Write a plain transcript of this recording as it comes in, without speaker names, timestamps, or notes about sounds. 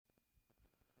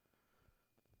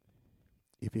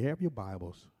If you have your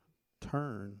Bibles,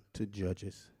 turn to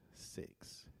Judges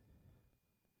 6.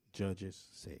 Judges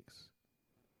 6.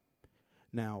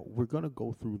 Now, we're going to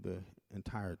go through the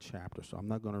entire chapter, so I'm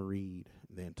not going to read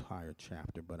the entire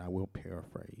chapter, but I will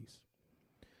paraphrase.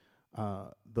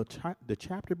 The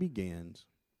chapter begins,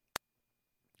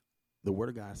 the Word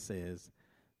of God says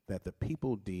that the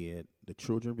people did, the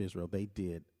children of Israel, they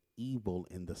did evil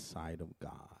in the sight of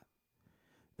God.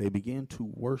 They began to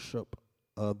worship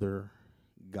other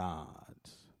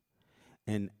gods.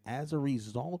 And as a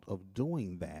result of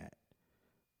doing that,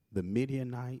 the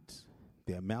Midianites,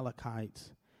 the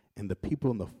Amalekites, and the people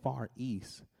in the Far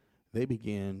East, they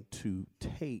began to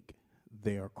take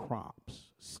their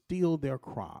crops, steal their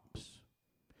crops,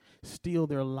 steal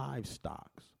their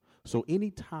livestock. So any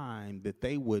time that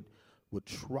they would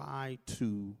try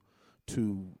to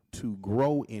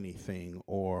grow anything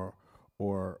or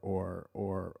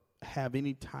have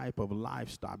any type of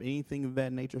livestock, anything of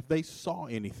that nature, if they saw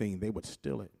anything, they would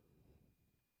steal it.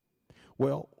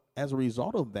 Well, as a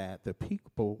result of that, the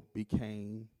people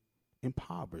became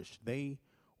impoverished. They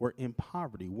were in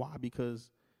poverty. Why?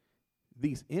 Because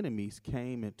these enemies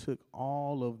came and took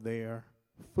all of their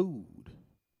food,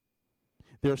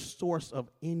 their source of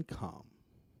income,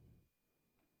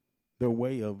 their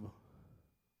way of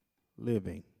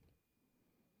living.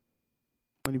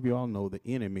 Many of you all know the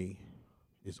enemy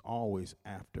is always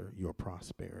after your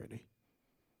prosperity.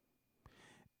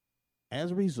 As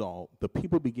a result, the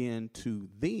people began to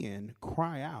then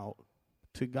cry out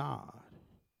to God.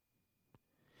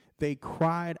 They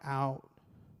cried out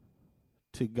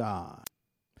to God.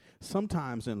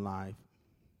 Sometimes in life,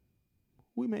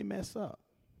 we may mess up.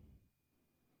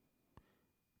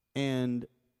 And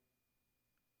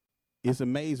it's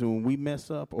amazing when we mess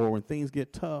up or when things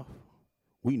get tough,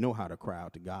 we know how to cry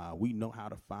out to God. We know how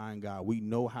to find God. We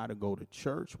know how to go to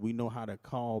church. We know how to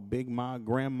call Big Ma,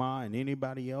 Grandma, and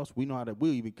anybody else. We know how to,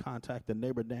 we'll even contact the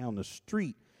neighbor down the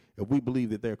street if we believe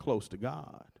that they're close to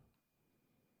God.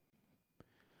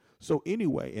 So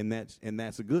anyway, and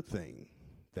that's a good thing.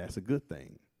 That's a good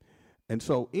thing. And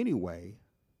so anyway,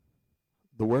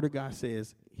 the Word of God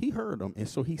says he heard them, and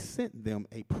so he sent them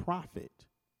a prophet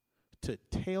to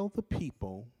tell the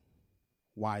people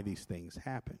why these things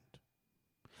happened.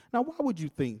 Now, why would you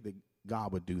think that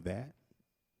God would do that?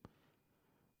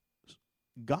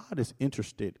 God is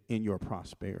interested in your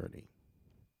prosperity.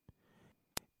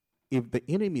 If the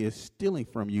enemy is stealing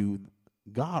from you,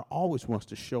 God always wants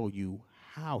to show you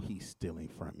how he's stealing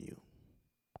from you.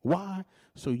 Why?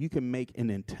 So you can make an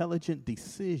intelligent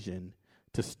decision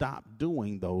to stop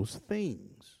doing those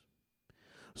things.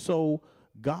 So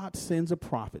God sends a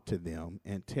prophet to them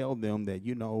and tell them that,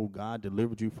 you know, God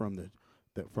delivered you from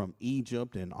from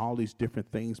Egypt and all these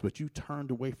different things, but you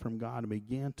turned away from God and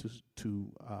began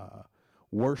to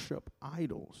worship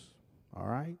idols. All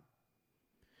right.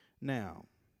 Now,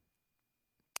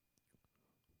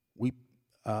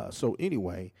 so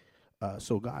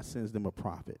God sends them a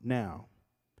prophet. Now,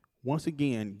 once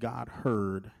again, God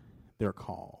heard their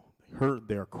call, heard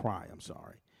their cry.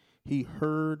 He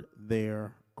heard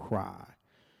their cry.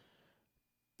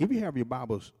 If you have your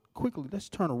Bibles, quickly, let's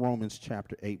turn to Romans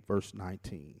chapter 8, verse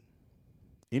 19.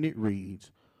 And it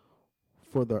reads,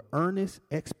 "For the earnest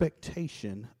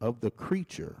expectation of the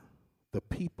creature, the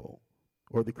people,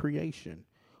 or the creation,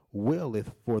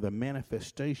 waileth for the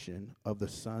manifestation of the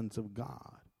sons of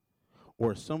God."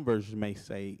 Or some versions may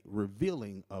say,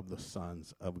 revealing of the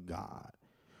sons of God.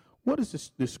 What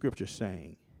is this scripture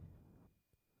saying?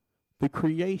 The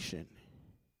creation,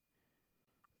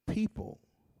 people,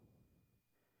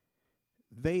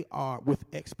 they are with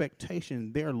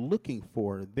expectation. They're looking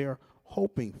for, they're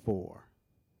hoping for.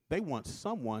 They want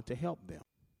someone to help them.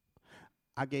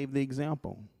 I gave the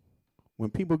example.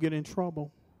 When people get in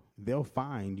trouble, they'll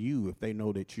find you if they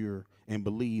know that you're and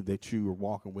believe that you are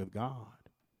walking with God.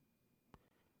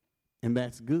 And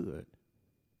that's good.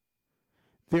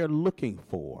 They're looking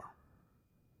for.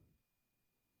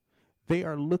 They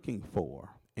are looking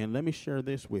for. And let me share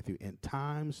this with you. In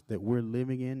times that we're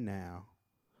living in now,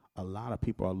 a lot of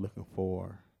people are looking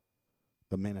for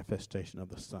the manifestation of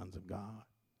the sons of God.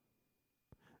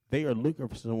 They are looking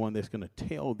for someone that's going to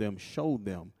tell them, show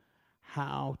them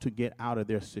how to get out of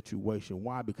their situation.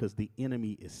 Why? Because the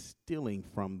enemy is stealing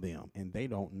from them, and they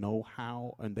don't know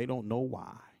how, and they don't know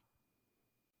why.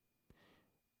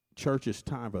 Church, it's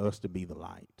time for us to be the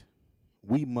light.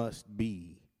 We must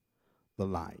be the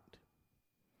light.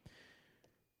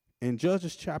 In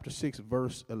Judges chapter 6,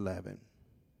 verse 11,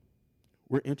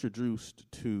 we're introduced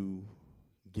to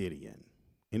Gideon.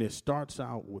 And it starts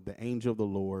out with the angel of the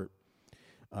Lord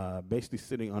basically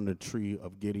sitting under the tree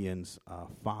of Gideon's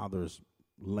father's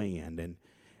land,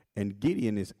 and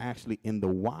Gideon is actually in the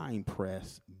wine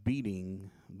press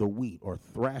beating the wheat or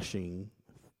thrashing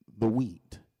the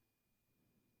wheat.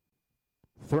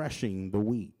 Threshing the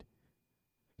wheat.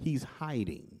 He's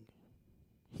hiding.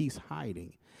 He's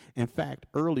hiding. In fact,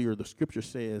 earlier the scripture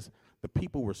says the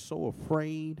people were so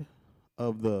afraid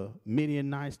of the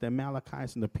Midianites, the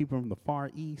Amalekites, and the people from the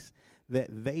far east that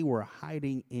they were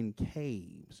hiding in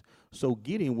caves. So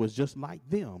Gideon was just like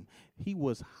them. He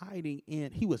was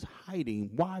hiding.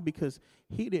 Why? Because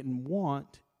he didn't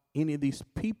want any of these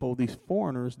people, these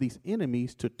foreigners, these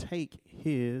enemies to take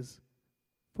his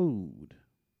food.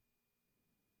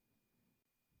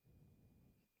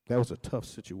 That was a tough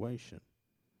situation.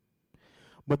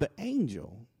 But the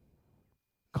angel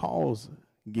calls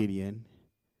Gideon.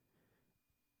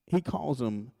 He calls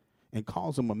him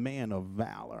a man of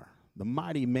valor, the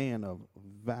mighty man of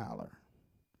valor.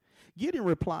 Gideon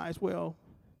replies, well,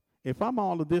 if I'm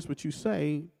all of this what you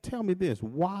say, tell me this.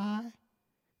 Why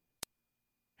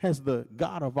has the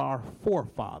God of our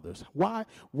forefathers, why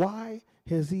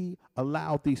has he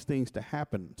allowed these things to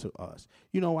happen to us?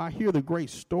 You know, I hear the great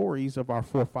stories of our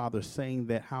forefathers saying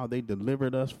that how they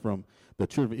delivered us from the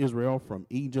children of Israel, from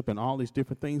Egypt and all these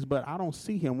different things, but I don't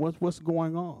see him. What's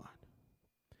going on?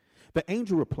 The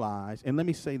angel replies, and let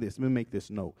me say this, let me make this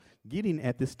note. Gideon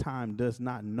at this time does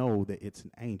not know that it's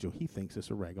an angel. He thinks it's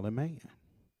a regular man.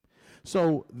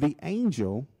 So the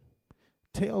angel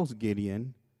tells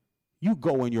Gideon, you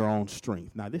go in your own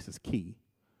strength. Now, this is key.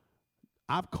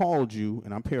 I've called you,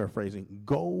 and I'm paraphrasing,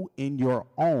 go in your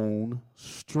own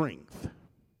strength.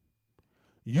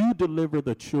 You deliver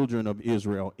the children of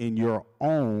Israel in your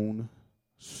own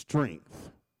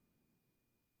strength.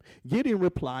 Gideon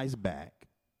replies back,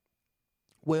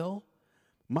 well,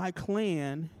 my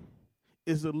clan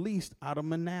is the least out of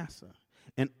Manasseh,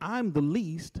 and I'm the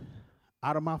least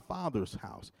out of my father's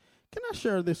house. Can I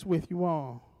share this with you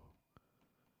all?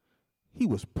 He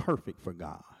was perfect for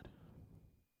God.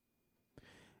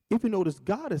 If you notice,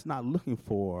 God is not looking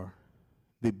for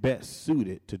the best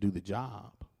suited to do the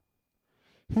job.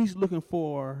 He's looking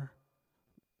for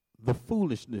the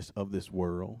foolishness of this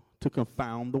world to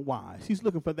confound the wise. He's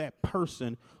looking for that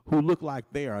person who look like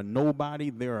they are nobody.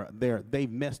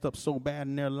 They've messed up so bad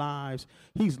in their lives.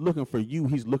 He's looking for you.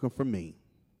 He's looking for me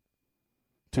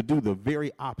to do the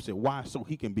very opposite. Why? So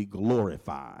he can be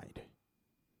glorified.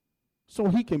 So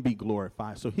he can be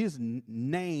glorified. So his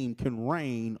name can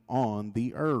reign on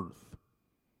the earth.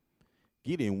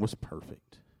 Gideon was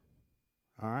perfect.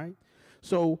 All right.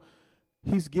 So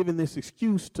he's given this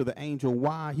excuse to the angel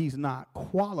why he's not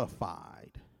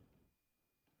qualified.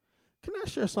 Can I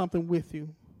share something with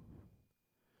you?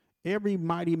 Every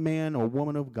mighty man or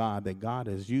woman of God that God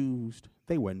has used,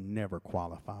 they were never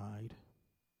qualified.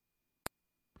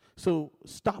 So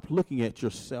stop looking at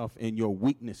yourself and your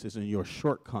weaknesses and your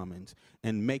shortcomings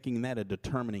and making that a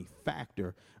determining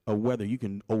factor of whether you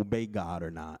can obey God or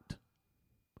not.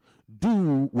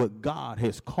 Do what God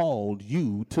has called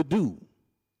you to do.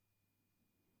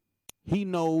 He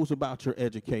knows about your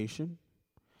education.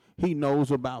 He knows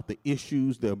about the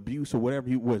issues, the abuse, or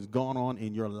whatever was going on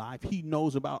in your life. He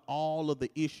knows about all of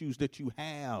the issues that you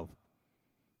have.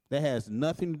 That has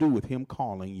nothing to do with him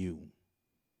calling you.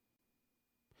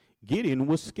 Gideon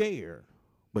was scared,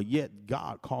 but yet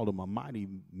God called him a mighty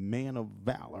man of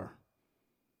valor.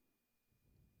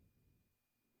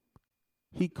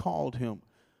 He called him,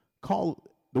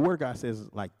 the word of God says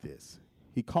like this.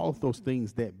 He called those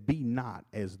things that be not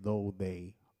as though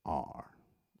they are.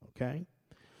 Okay?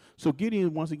 So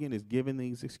Gideon, once again, is giving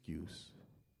these excuses.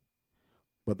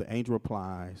 But the angel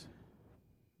replies,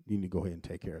 you need to go ahead and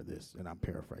take care of this. And I'm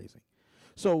paraphrasing.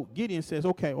 So Gideon says,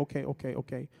 okay,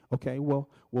 well,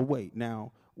 wait.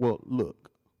 Now, well, look,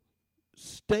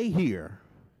 stay here.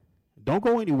 Don't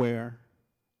go anywhere.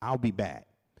 I'll be back.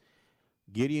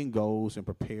 Gideon goes and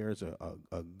prepares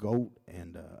a goat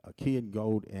and a kid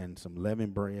goat and some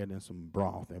leavened bread and some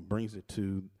broth and brings it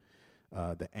to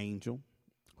the angel,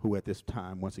 who at this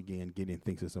time, once again, Gideon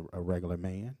thinks is a regular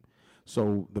man.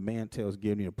 So the man tells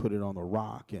Gideon to put it on the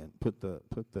rock and put the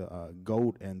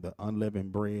goat and the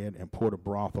unleavened bread and pour the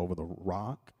broth over the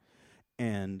rock.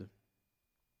 And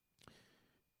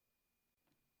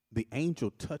the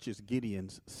angel touches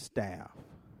Gideon's staff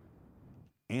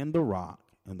and the rock,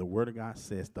 and the word of God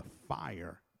says the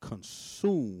fire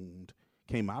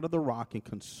came out of the rock and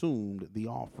consumed the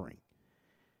offering.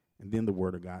 And then the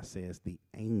word of God says the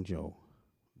angel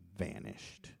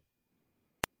vanished.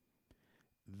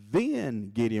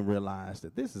 Then Gideon realized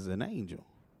that this is an angel.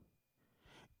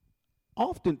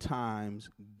 Oftentimes,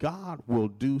 God will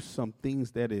do some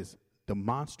things that is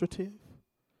demonstrative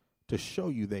to show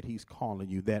you that he's calling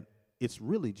you, that it's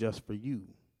really just for you.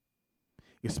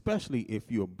 Especially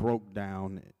if you're broke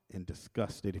down and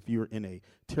disgusted, if you're in a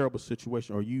terrible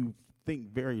situation or you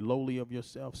think very lowly of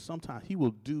yourself, sometimes he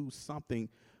will do something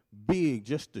big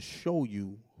just to show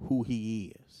you who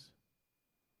he is.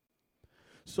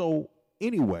 So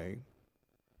anyway,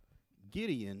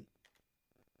 Gideon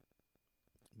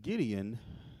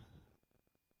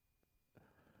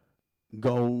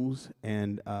goes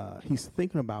and he's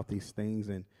thinking about these things,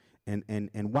 and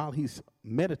while he's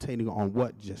meditating on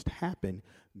what just happened,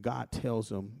 God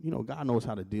tells him, God knows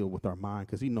how to deal with our mind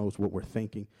because he knows what we're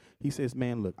thinking. He says,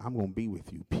 man, look, I'm going to be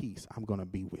with you. Peace. I'm going to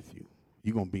be with you.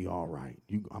 You're going to be all right.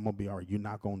 I'm going to be all right. You're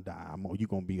not going to die. You're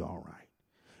going to be all right.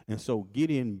 And so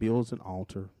Gideon builds an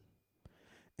altar.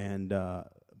 And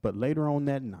but later on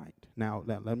that night, now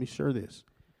let me share this.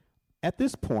 At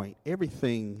this point,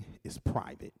 everything is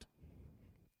private.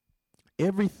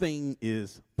 Everything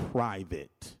is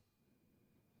private.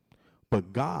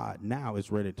 But God now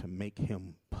is ready to make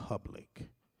him public.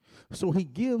 So he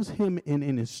gives him an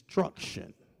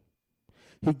instruction.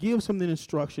 He gives him the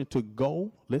instruction to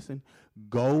go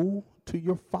to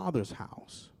your father's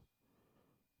house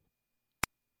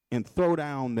and throw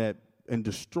down that and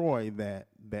destroy that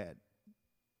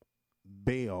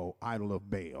Baal, idol of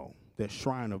Baal, that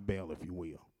shrine of Baal, if you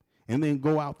will. And then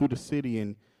go out through the city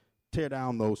and tear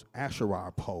down those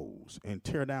Asherah poles and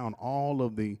tear down all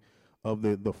of the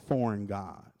foreign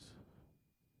gods.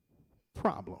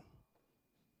 Problem.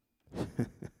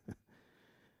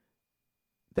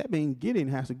 That means Gideon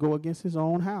has to go against his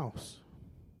own house.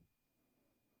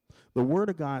 The word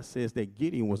of God says that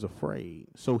Gideon was afraid,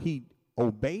 so he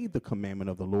obeyed the commandment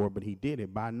of the Lord, but he did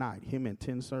it by night, him and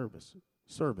 10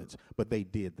 servants, but they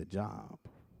did the job.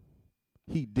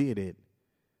 He did it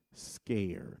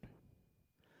scared.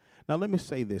 Now, let me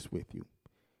say this with you.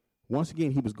 Once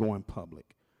again, he was going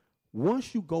public.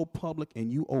 Once you go public and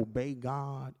you obey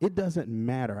God, it doesn't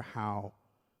matter how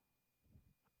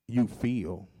you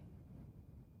feel.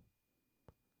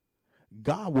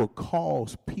 God will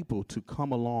cause people to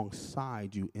come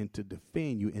alongside you and to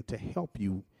defend you and to help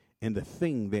you in the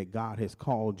thing that God has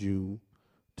called you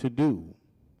to do.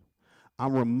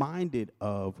 I'm reminded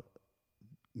of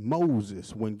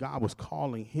Moses when God was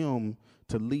calling him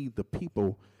to lead the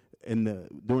people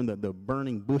during the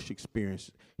burning bush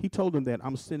experience. He told them that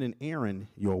I'm sending Aaron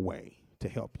your way to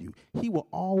help you. He will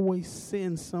always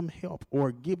send some help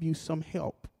or give you some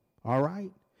help. All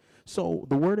right. So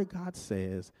the word of God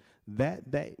says that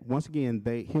once again,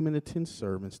 him and the 10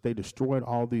 servants, they destroyed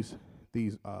all these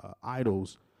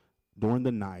idols during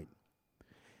the night.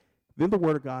 Then the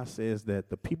word of God says that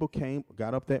the people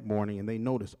got up that morning, and they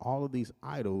noticed all of these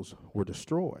idols were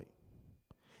destroyed.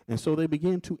 And so they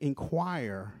began to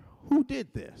inquire, who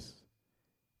did this?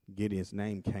 Gideon's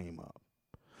name came up.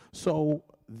 So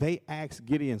they asked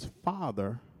Gideon's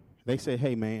father, they said,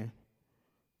 hey, man,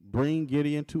 bring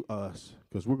Gideon to us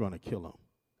because we're going to kill him.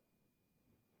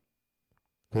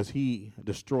 Because he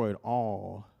destroyed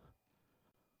all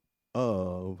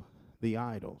of the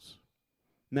idols.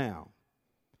 Now,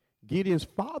 Gideon's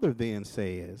father then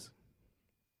says,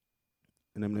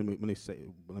 and then let me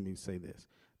say this.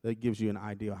 That gives you an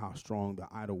idea of how strong the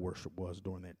idol worship was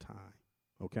during that time.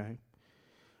 Okay?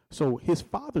 So his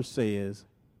father says,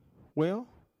 well,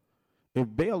 if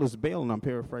Baal is Baal, and I'm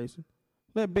paraphrasing,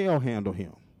 let Baal handle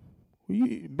him.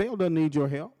 Baal doesn't need your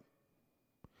help.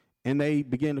 And they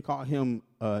began to call him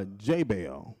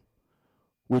Jabal,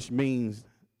 which means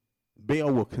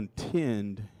Baal will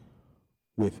contend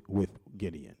with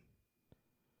Gideon.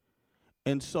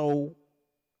 And so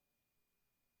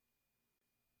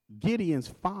Gideon's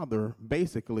father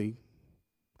basically,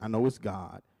 I know it's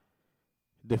God,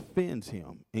 defends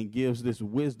him and gives this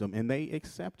wisdom, and they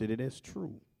accepted it as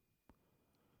true.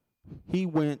 He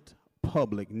went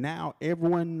public. Now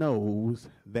everyone knows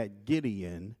that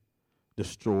Gideon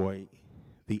destroyed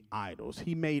the idols.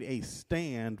 He made a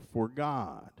stand for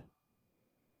God.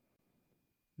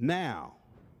 Now,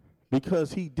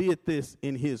 because he did this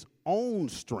in his own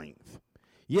strength,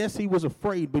 yes, he was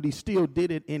afraid, but he still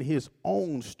did it in his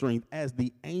own strength as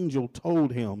the angel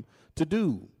told him to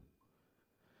do.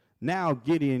 Now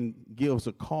Gideon gives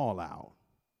a call out.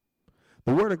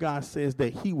 The word of God says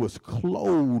that he was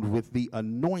clothed with the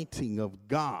anointing of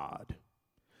God.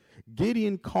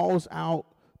 Gideon calls out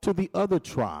to the other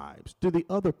tribes, to the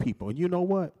other people. And you know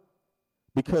what?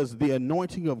 Because the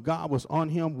anointing of God was on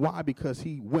him. Why? Because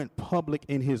he went public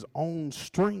in his own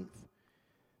strength.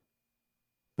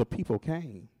 The people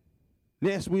came.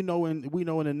 Yes, we know in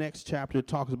the next chapter it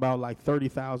talks about like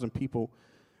 30,000 people,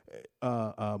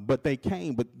 but they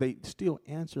came, but they still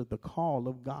answered the call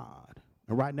of God.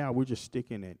 And right now we're just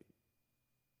sticking at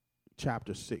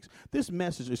chapter 6. This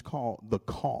message is called the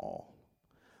call.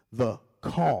 The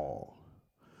call.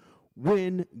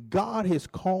 When God has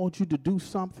called you to do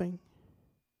something,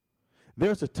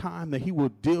 there's a time that he will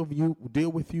deal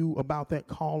with you about that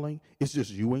calling. It's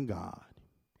just you and God.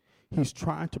 He's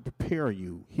trying to prepare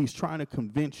you. He's trying to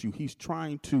convince you. He's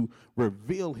trying to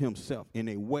reveal himself in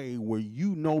a way where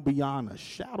you know beyond a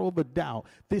shadow of a doubt,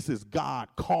 this is God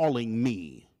calling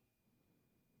me.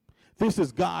 This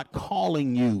is God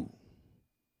calling you.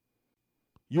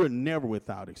 You're never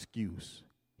without excuse.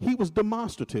 He was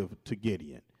demonstrative to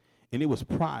Gideon, and it was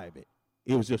private.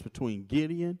 It was just between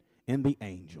Gideon and the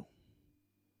angel.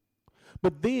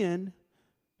 But then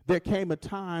there came a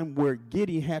time where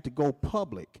Gideon had to go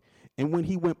public. And when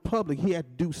he went public, he had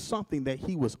to do something that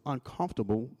he was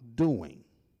uncomfortable doing.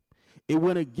 It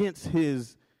went against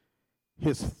his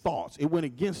thoughts. It went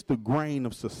against the grain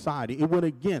of society. It went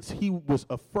against, he was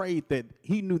afraid that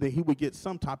he knew that he would get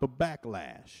some type of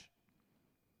backlash.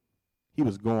 He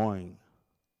was going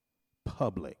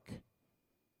public.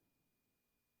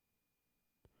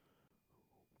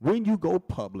 When you go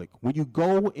public, when you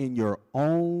go in your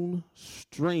own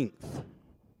strength,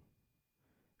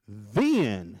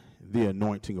 then the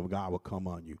anointing of God will come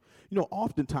on you. You know,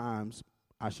 oftentimes,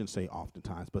 I shouldn't say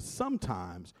oftentimes, but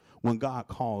sometimes when God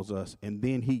calls us and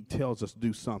then he tells us to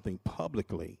do something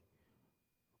publicly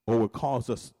or it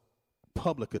calls us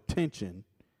public attention,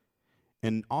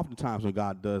 and oftentimes when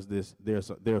God does this,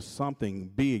 there's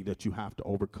something big that you have to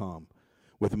overcome.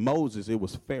 With Moses, it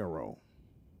was Pharaoh.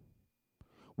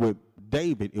 With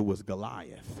David, it was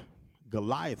Goliath.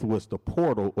 Goliath was the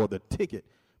portal or the ticket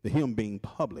to him being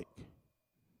public.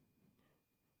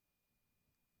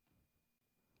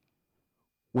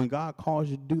 When God calls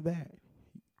you to do that,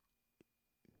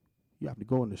 you have to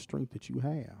go in the strength that you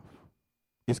have.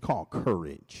 It's called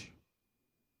courage.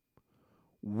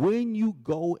 When you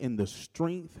go in the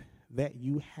strength that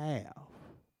you have,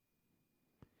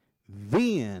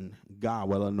 then God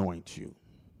will anoint you.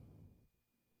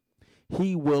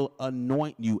 He will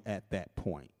anoint you at that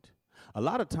point. A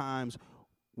lot of times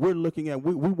we're looking at,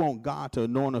 we want God to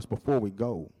anoint us before we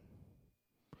go.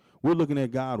 We're looking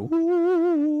at God,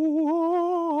 ooh,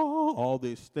 all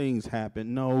these things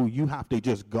happen. No, you have to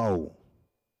just go.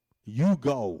 You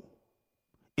go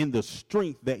in the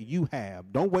strength that you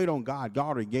have. Don't wait on God. God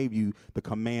already gave you the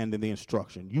command and the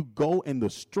instruction. You go in the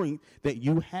strength that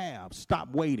you have.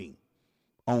 Stop waiting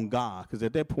on God, because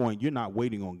at that point, you're not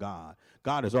waiting on God.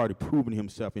 God has already proven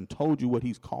himself and told you what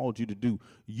he's called you to do.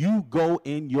 You go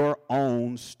in your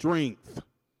own strength.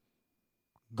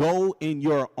 Go in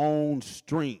your own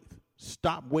strength.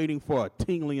 Stop waiting for a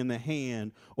tingling in the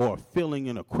hand or a feeling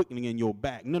and a quickening in your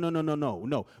back.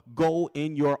 No. Go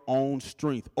in your own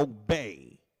strength.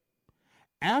 Obey.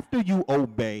 After you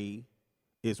obey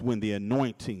is when the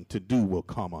anointing to do will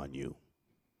come on you.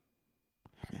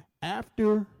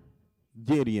 After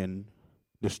Gideon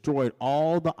destroyed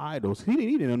all the idols, he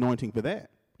didn't need an anointing for that.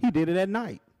 He did it at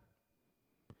night.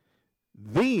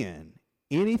 Then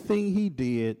anything he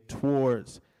did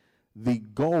towards the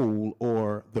goal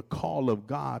or the call of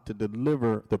God to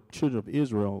deliver the children of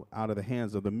Israel out of the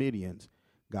hands of the Midians,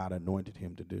 God anointed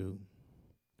him to do.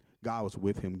 God was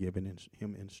with him, giving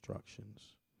him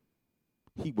instructions.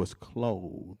 He was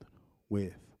clothed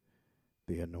with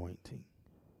the anointing.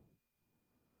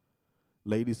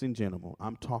 Ladies and gentlemen,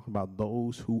 I'm talking about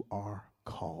those who are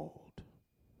called.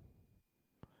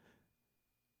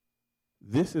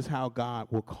 This is how God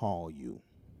will call you.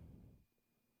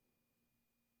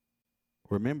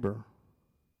 Remember,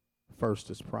 first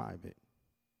is private,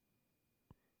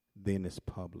 then it's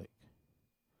public.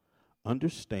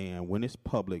 Understand when it's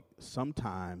public,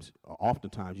 sometimes, or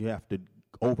oftentimes, you have to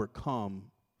overcome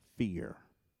fear.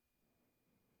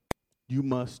 You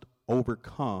must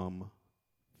overcome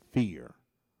fear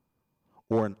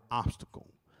or an obstacle.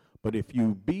 But if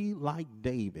you be like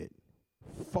David,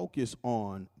 focus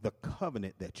on the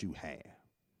covenant that you have.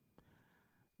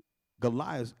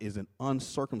 Goliath is an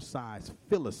uncircumcised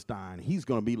Philistine. He's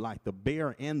going to be like the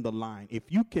bear and the lion.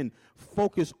 If you can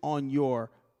focus on your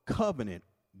covenant,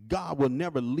 God will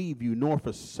never leave you nor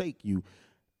forsake you.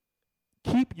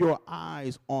 Keep your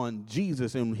eyes on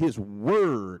Jesus and his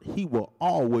word. He will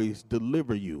always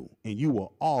deliver you, and you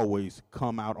will always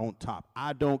come out on top.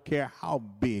 I don't care how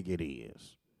big it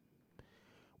is.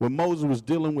 When Moses was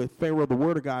dealing with Pharaoh, the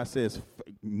word of God says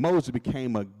Moses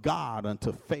became a god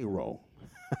unto Pharaoh.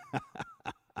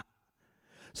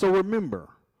 So remember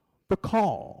the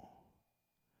call.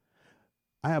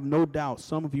 I have no doubt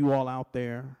some of you all out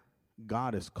there,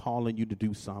 God is calling you to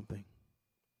do something.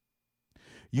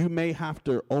 You may have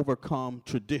to overcome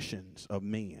traditions of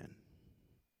men.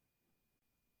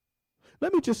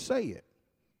 Let me just say it.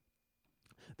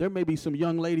 There may be some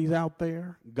young ladies out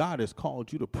there, God has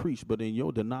called you to preach, but in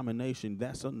your denomination,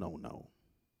 that's a no-no.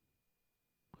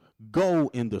 Go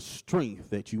in the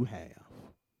strength that you have.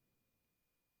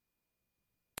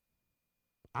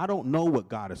 I don't know what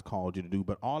God has called you to do,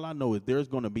 but all I know is there's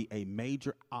going to be a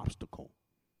major obstacle.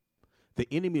 The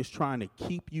enemy is trying to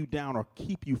keep you down or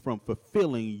keep you from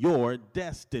fulfilling your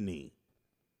destiny.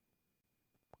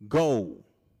 Go.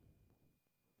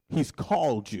 He's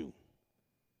called you.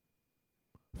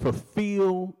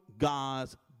 Fulfill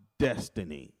God's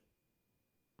destiny.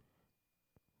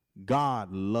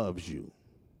 God loves you.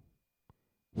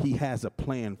 He has a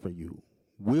plan for you.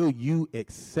 Will you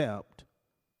accept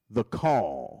the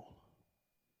call?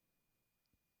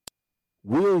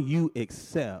 Will you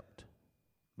accept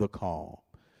the call?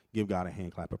 Give God a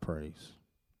hand clap of praise.